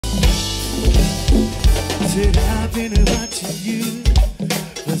Said I've been watching you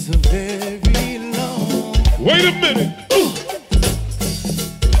for so very long. Wait a minute.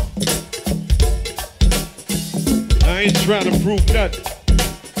 I ain't trying to prove nothing.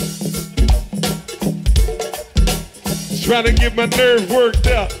 Trying to get my nerve worked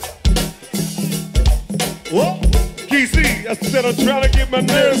out. What? Kimise, I said I'm trying to get my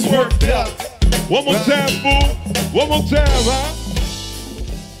nerves worked out. One more time, fool. One more time, huh?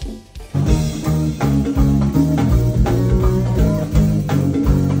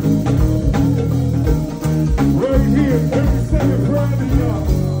 Right here, every second Friday, y'all.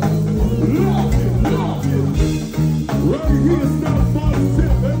 Love it, love it. Right here, South Boston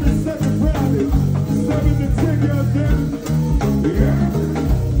Tip, every second Friday. 7 to 10, y'all damn. Yeah,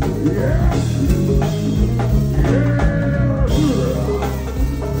 yeah.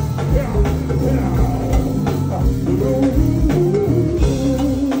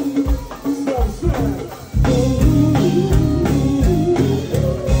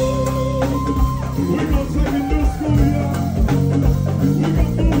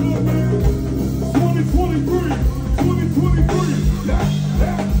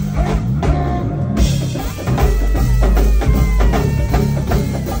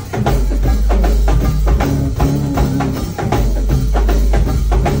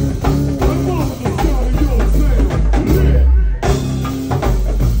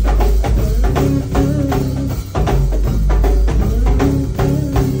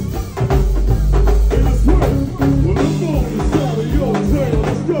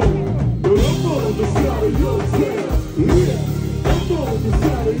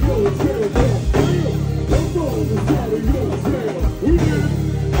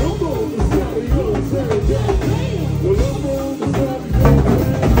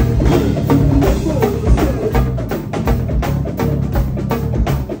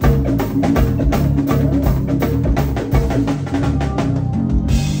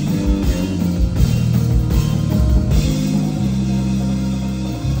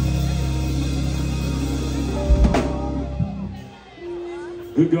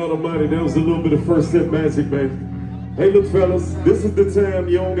 Good God Almighty, that was a little bit of first step magic, man. Hey, look, fellas, this is the time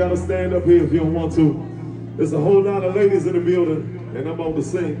you don't gotta stand up here if you don't want to. There's a whole lot of ladies in the building, and I'm on to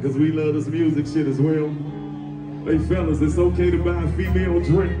sing because we love this music shit as well. Hey, fellas, it's okay to buy a female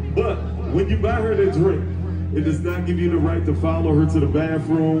drink, but when you buy her that drink, it does not give you the right to follow her to the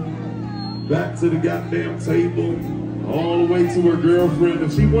bathroom, back to the goddamn table, all the way to her girlfriend.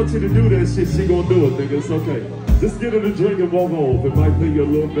 If she wants you to do that shit, she gonna do it, nigga. It's okay. Just get her to drink and walk home. It might pay you a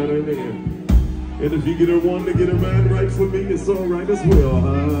little better in the end. And if you get her one to get her mind right for me, it's all right as well.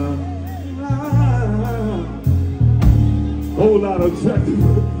 Whole lot of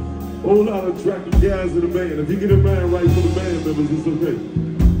attractive guys in the band. If you get her mind right for the band members, it's okay.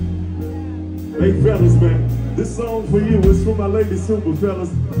 Hey fellas, man, this song for you is for my lady super fellas.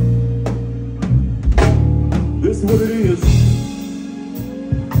 This is what it is.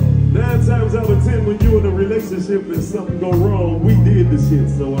 9 times out of 10 when you're in a relationship and something go wrong, we did the shit,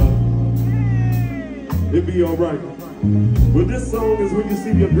 so it'd be alright. But this song is when you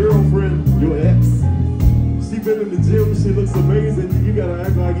see your girlfriend, your ex, she been in the gym, she looks amazing, you gotta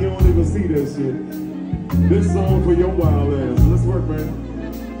act like you don't even see that shit. This song for your wild ass. Let's work, man.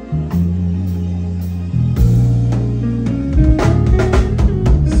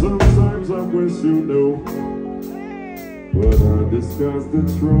 Sometimes I wish you knew, but I disguise the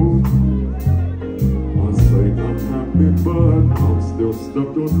truth. I say I'm happy, but I'm still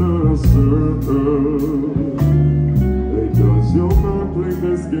stuck on the surface. Hey, does your mind play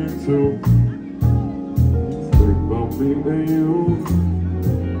this game too? Think about me and you.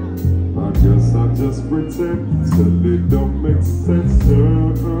 I guess I just pretend till it don't make sense.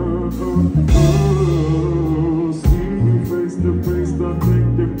 See you face to face, I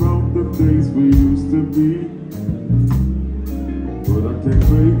think about the days we used to be. But I can't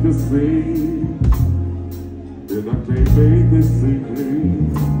make it see, and I can't make it see.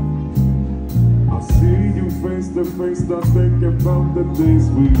 I see you face to face, I think about the days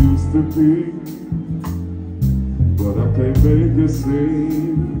we used to be. But I can't make it see,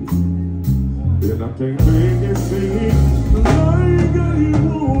 and I can't make it see. Like I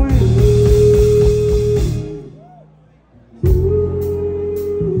want you.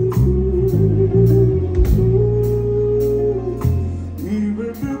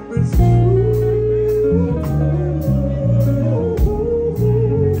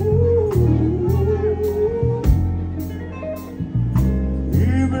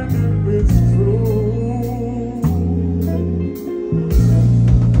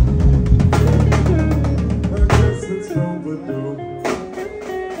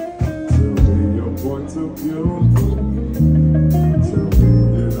 point of view. Tell me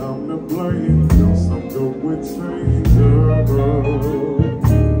that I'm to blame, cause I'm good with strangers.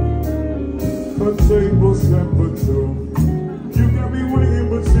 A table set for two. You got me waiting,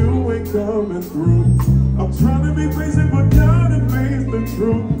 but you ain't coming through. I'm trying to be patient, but gotta face the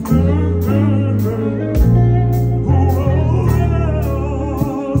truth.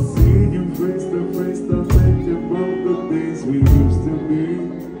 Seeing you face to face, I think about the things we used to be.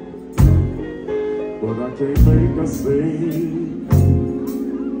 But I can't make a scene,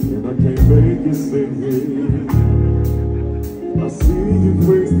 and I can't make you sing. I see you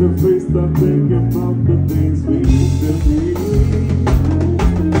face to face, I think about the things we used to be.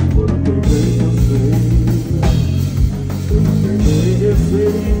 But I can't make a scene, and I can't make you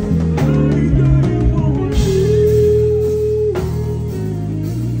sing.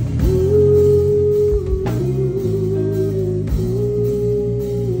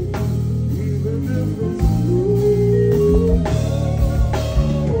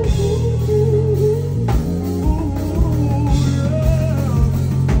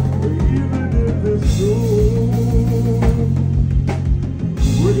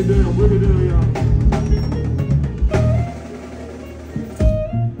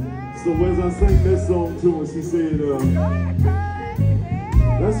 So as I sang that song to her, she said,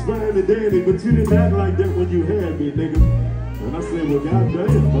 that's fine and dandy, but you didn't act like that when you had me, nigga. And I said, well,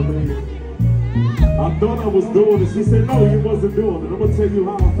 goddamn, I mean, I thought I was doing it. She said, no, you wasn't doing it. I'm gonna tell you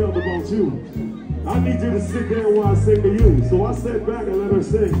how I felt about you. I need you to sit down while I sing to you. So I sat back and let her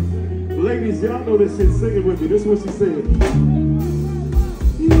sing. Ladies, y'all know this shit, sing it with me. This is what she said.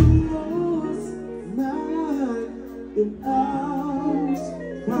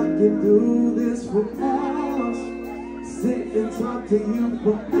 I can do this for hours, sit and talk to you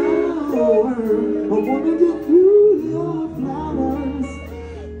for hours. I wanna give you your flowers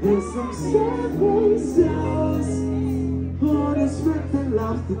and some sad faces. All this strength and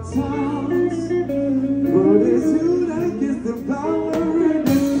lost the towers, but it's you that gets the power in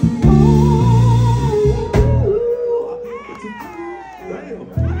it.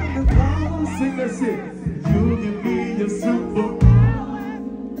 Damn, sing that shit. You give me your super.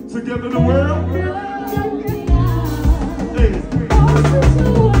 Together the world. Hey.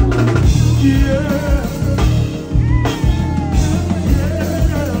 Yeah.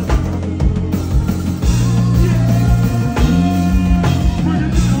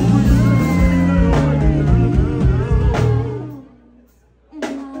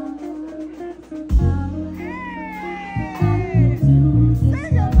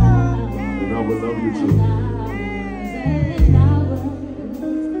 And I will love you too.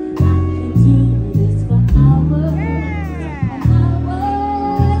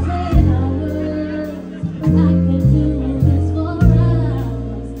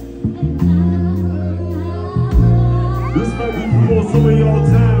 Some of y'all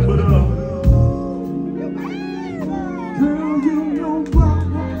time, but girl, you know what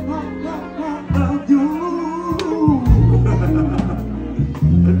about you.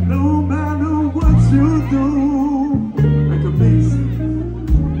 And no matter what you do, like a beast.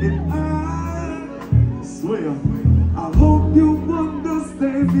 And I swear, I hope you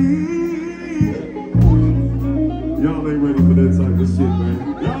understand me. Y'all ain't ready for that type of shit, man.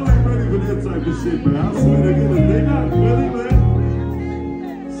 Y'all ain't ready for that type of shit, man. I swear to goodness, they not ready, man.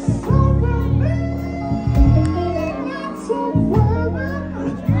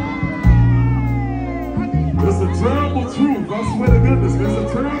 It's a terrible truth, I swear to goodness, it's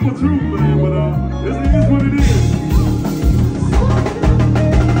a terrible truth, man, but it is what it is.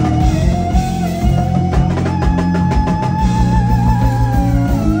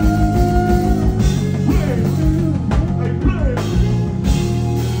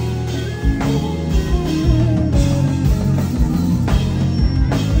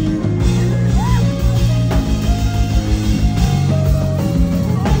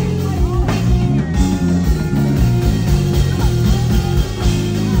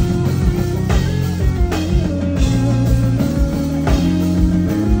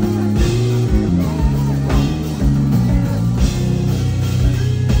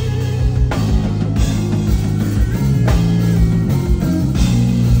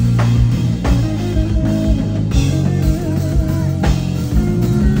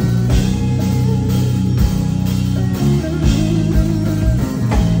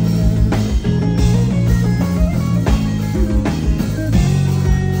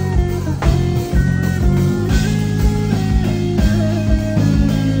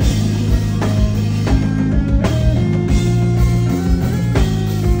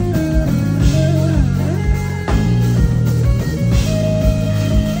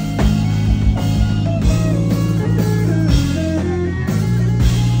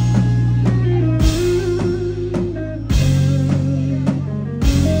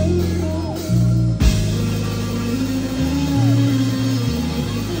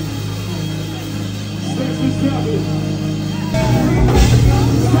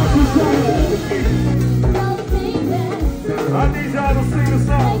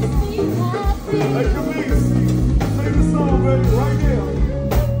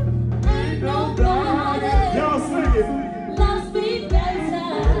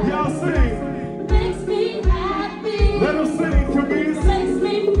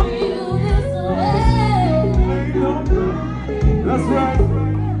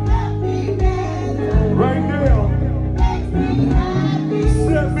 Right now.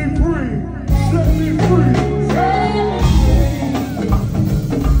 Set me free. Set me free.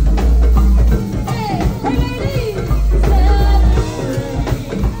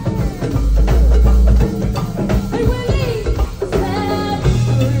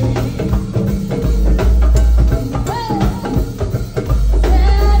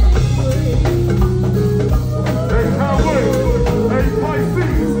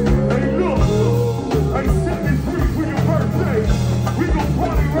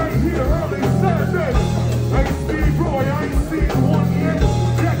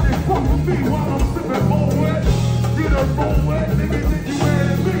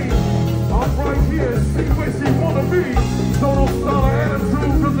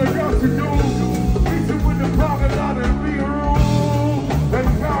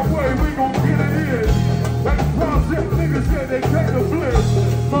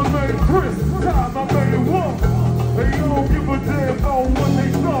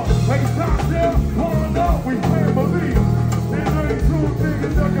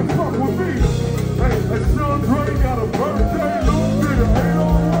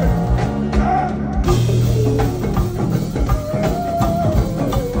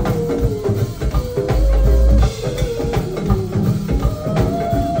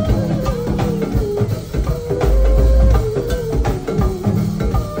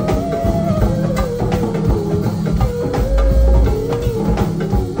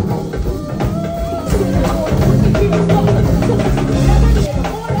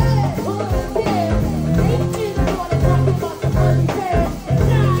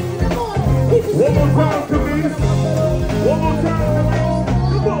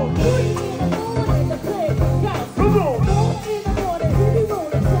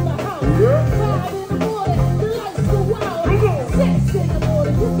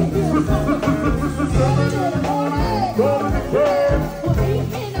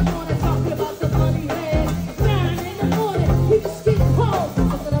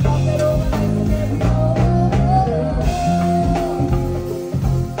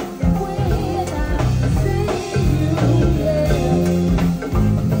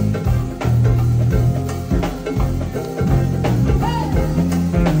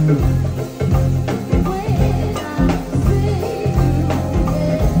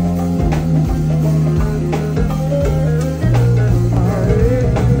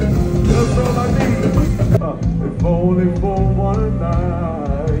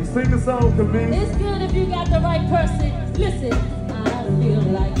 It's good if you got the right person. Listen, I feel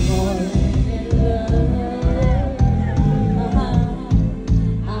like falling in love.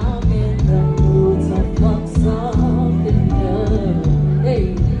 I'm in the mood to fuck something new. Hey,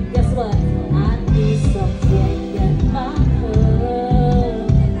 guess what? I need something in my cup.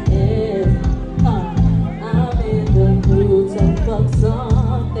 Yeah, I'm in the mood to fuck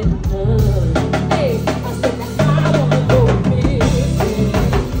something new. Hey, I said that I wanna go missing.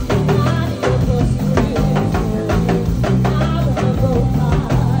 I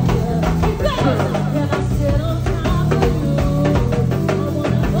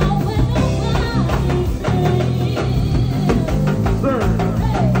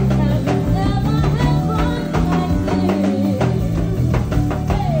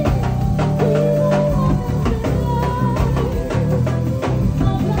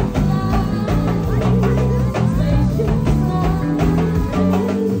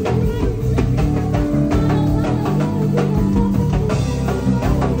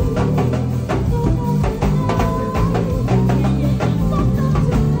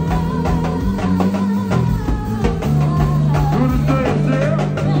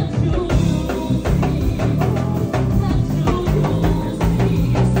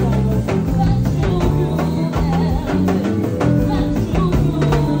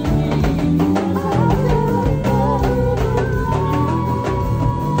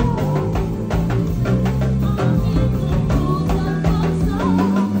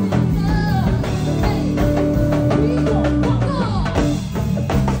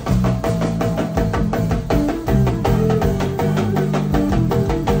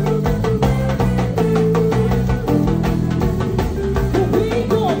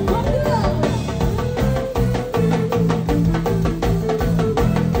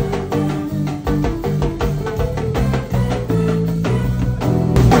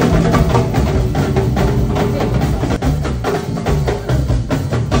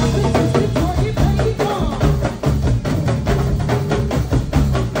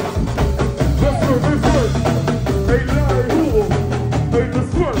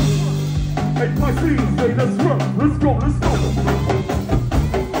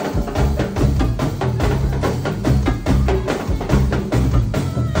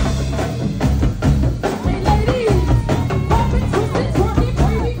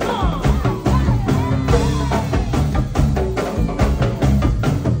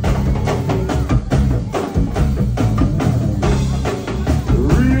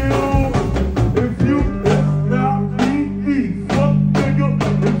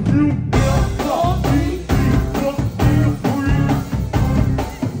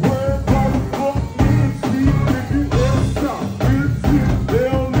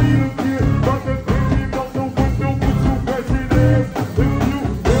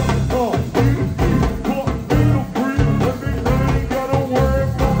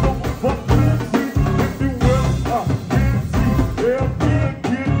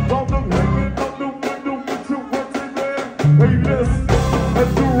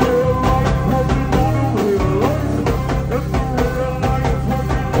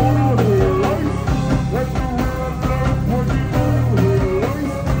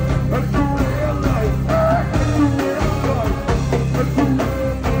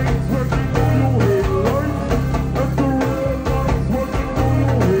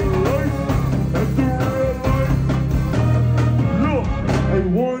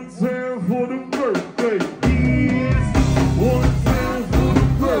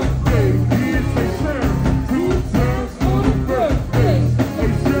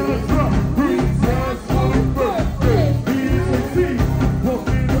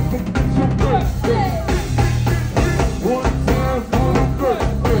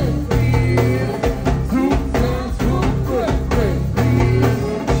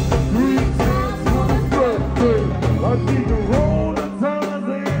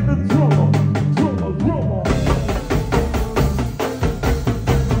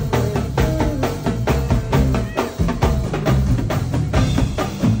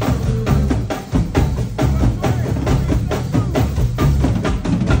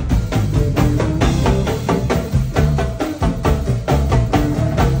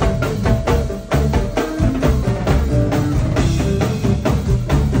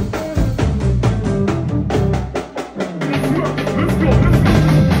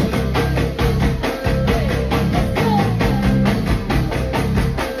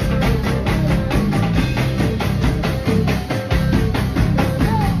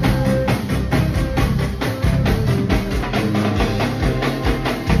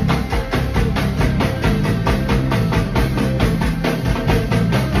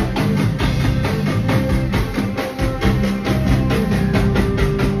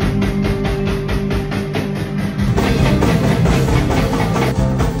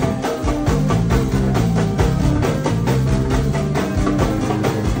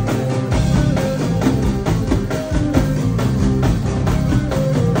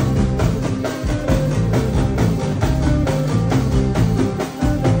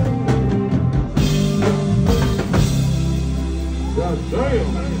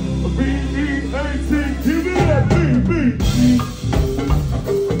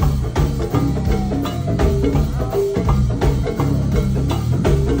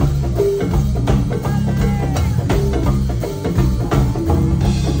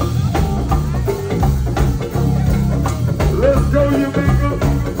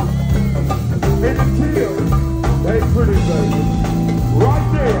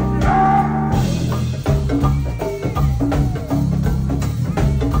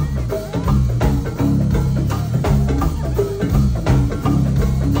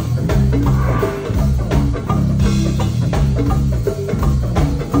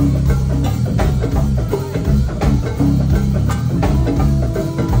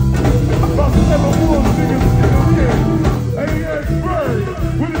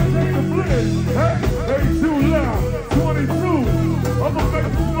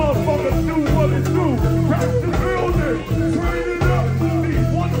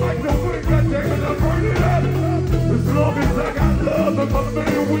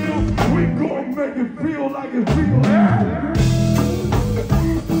make it feel like it feels. Yeah.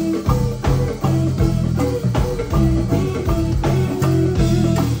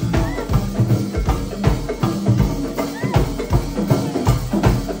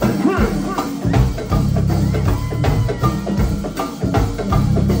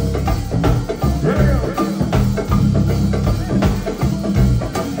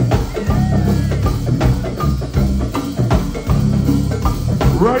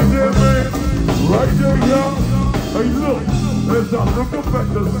 Right there, man. Right there, y'all. Hey, look. As I look up at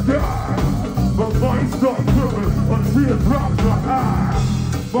the sky, my mind starts tripping. A tear drops my eye.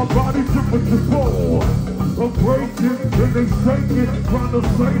 My body temperature cold. I'm breaking and they shaking, trying to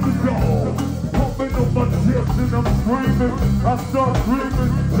save the dog. Pumping on my chest and I'm screaming. I start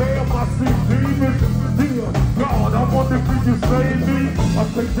screaming. Damn, I see demons. Dear God, I wonder if you save me. I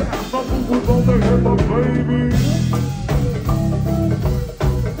say, damn, my boo was on the head, my baby.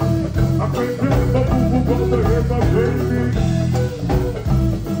 I can't get my boo-boo on the head, my baby.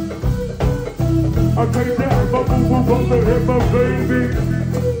 I can't get my boo-boo on the head, my baby.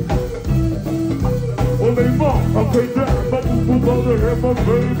 Only more, I can't get my boo-boo on the head, my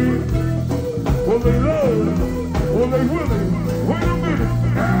baby. Only love, only willing. Wait a minute.